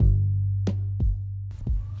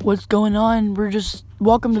What's going on?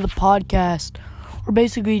 Welcome to the podcast. We're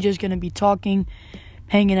basically just going to be talking,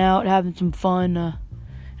 hanging out, having some fun.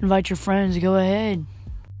 Invite your friends. Go ahead.